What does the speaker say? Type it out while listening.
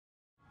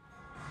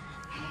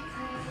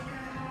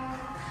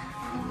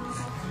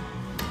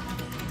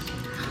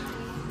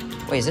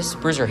Wait, is this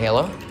Bruiser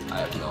Halo?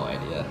 I have no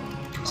idea.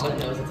 All I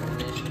know is it's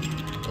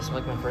animation. This is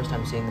like my first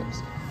time seeing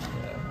this.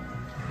 Yeah.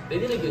 They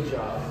did a good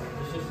job.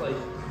 It's just like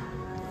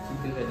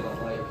something they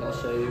don't like. I'll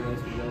show you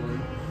once we go in.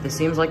 This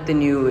seems like the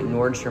new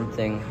Nordstrom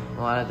thing.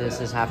 A lot of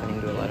this is happening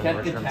to a lot of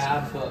Kept the Nordstroms.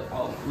 tabs,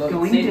 but look,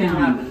 Going same thing down.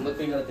 happened. Look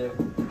what you gotta do.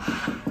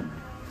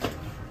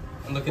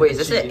 And look at Wait, is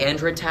the this an cheating.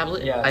 Android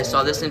tablet? Yeah, I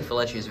saw this in Android.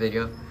 Felice's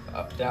video.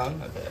 Up,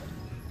 down? Okay.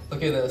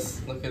 Look at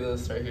this. Look at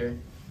this right here.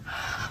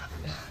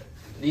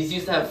 These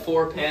used to have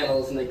 4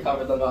 panels and they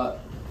covered them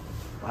up.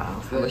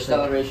 Wow. The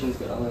acceleration's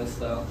good on this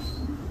though.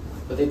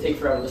 But they take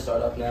forever to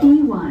start up now.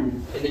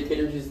 P1.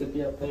 Indicators used to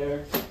be up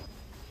there.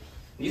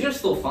 These are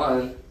still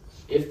fun.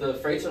 If the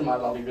freights are mine,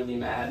 I'll be really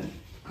mad.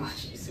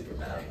 She's super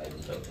mad. I'm not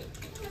even joking.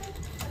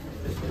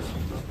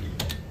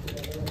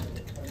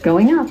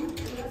 Going up.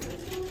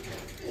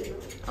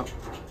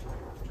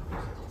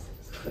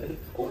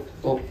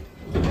 Oh.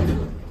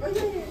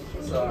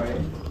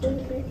 Sorry.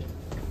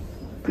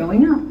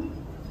 Going up.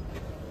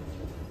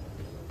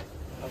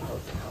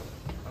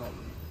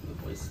 The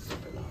voice is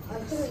super loud.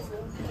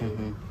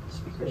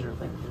 Speakers are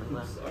like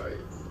Sorry.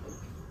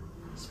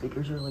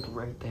 Speakers are like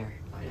right there.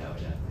 I know,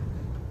 yeah.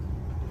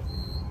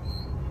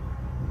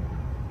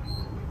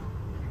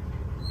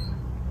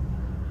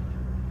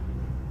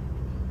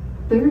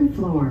 Third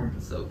floor.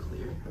 So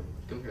clear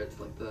compared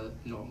to like the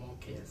normal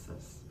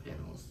KSS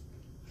panels.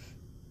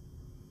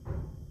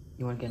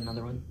 You want to get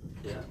another one?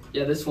 Yeah.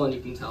 Yeah, this one you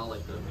can tell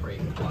like the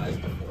brake flies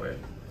before it.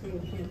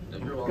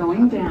 You're welcome.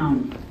 Going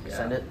down. Yeah.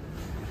 Send it.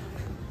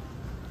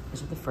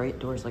 Is it the freight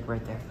doors like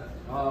right there?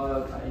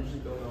 I usually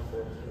go on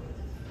 4.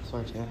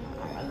 Sorry, too.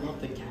 I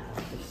love the cabs.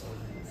 They're so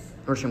nice.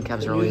 Nordstrom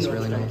cabs The are new always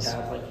really Nordstrom nice.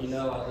 cabs, like, you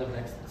know, I live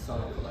next to the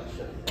Sono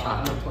Collection.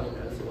 I'm 20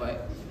 minutes away.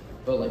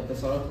 But like the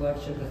Sono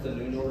Collection with the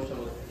new Nordstrom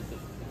with the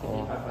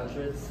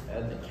 5500s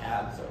and the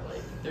cabs are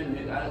like, they're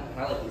new. I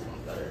like these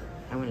ones better.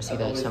 I want to see I've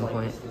that at always some liked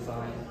point. this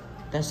design.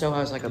 That still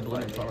has like a But blue.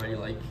 I've already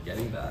like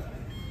getting that.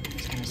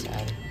 It's kind of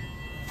sad.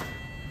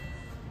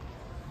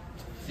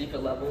 See if it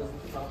levels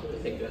properly.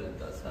 Okay, good. It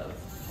does have.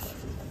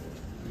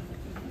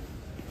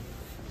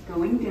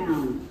 Going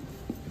down.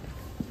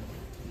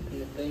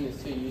 And the thing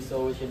is too, you used to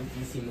always get a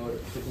DC motor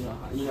because you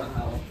know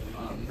how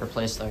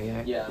Replaced though,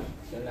 yeah. yeah.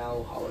 So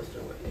now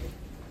Hollister with me.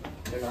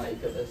 They're not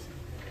Ecobus,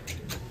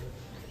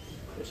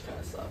 which kind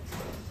of sucks.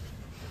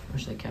 But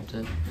Wish they kept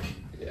it.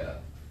 yeah.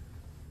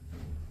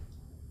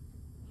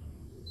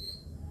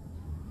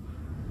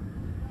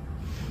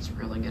 It's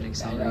really good I know,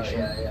 acceleration.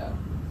 yeah.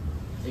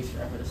 Takes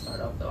forever to start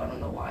up though. I don't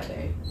know why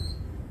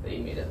they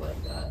made it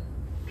like that.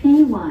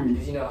 P1.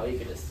 Because you know how you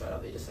could just start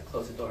up, they just like,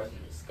 close the doors and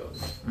it just goes.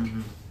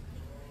 Mm-hmm.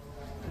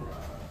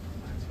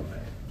 That's why.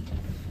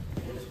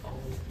 We'll just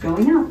always.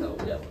 Going up. No,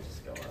 yeah, we'll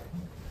just go up.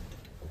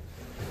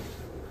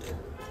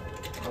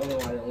 I don't know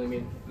why they only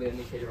made the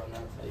indicator on that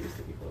side. It used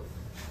to be closed.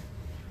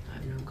 I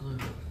have no clue.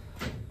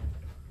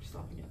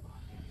 Stopping it.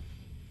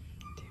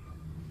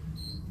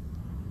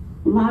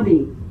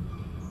 Lobby.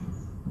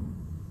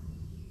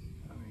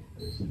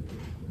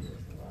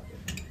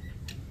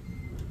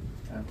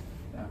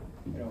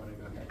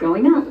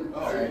 Going up.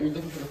 Oh, you're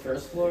looking for the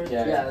first floor?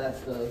 Yeah. Yeah,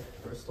 that's the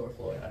first floor.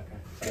 Okay.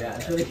 Yeah,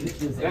 it's really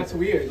confusing. That's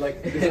weird.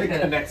 Like, does it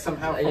connect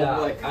somehow? From, Yeah,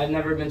 like, I've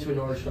never been to a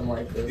Nordstrom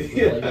like this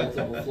with like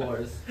multiple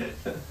floors.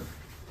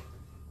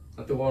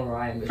 Like the one where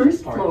I am is First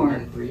just part floor.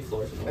 and 3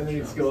 floors. Of and then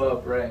you just Nordstrom. go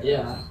up, right?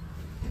 Yeah.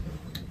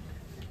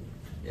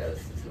 Yeah, this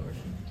is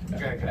Nordstrom.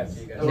 Okay, can I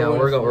see you guys? Yeah,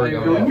 we're going.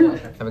 Going up.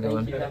 Have a good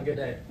one. Thank you. Have a good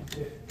day.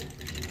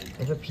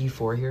 They have a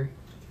P4 here.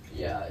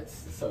 Yeah, it's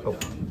so Oh.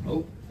 dumb.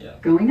 Oh, yeah.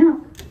 Going up.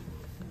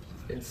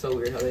 It's so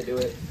weird how they do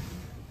it.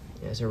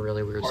 Yeah, it's a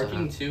really weird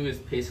Parking setup. too is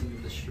basically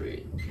the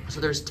street. So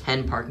there's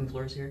 10 parking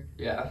floors here?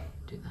 Yeah.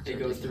 Dude, that's It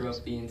goes ridiculous.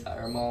 throughout the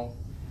entire mall.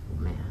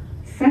 Man.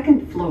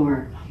 Second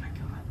floor. Oh my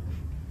god.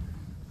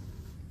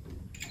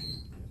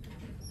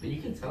 But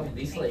you can tell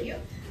these like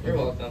you're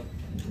welcome.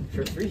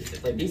 For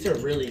 350, like these are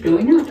really good.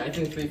 Going up. Like, I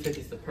think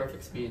 350 is the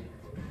perfect speed.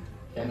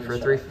 Yeah, I'm for a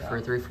gonna three shut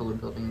it down. floor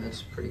building,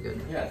 that's pretty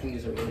good. Yeah, I think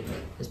these are really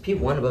good. Is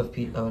P1 above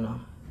P? Oh no.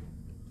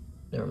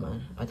 Never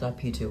mind. I thought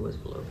P2 was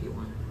below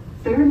P1.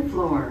 Third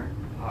floor.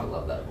 Oh, I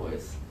love that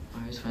voice. I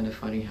always find it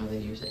funny how they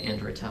use an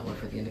Android tablet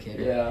for the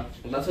indicator. Yeah,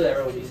 and that's what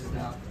everyone uses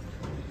now.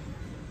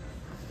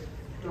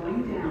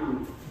 Going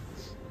down.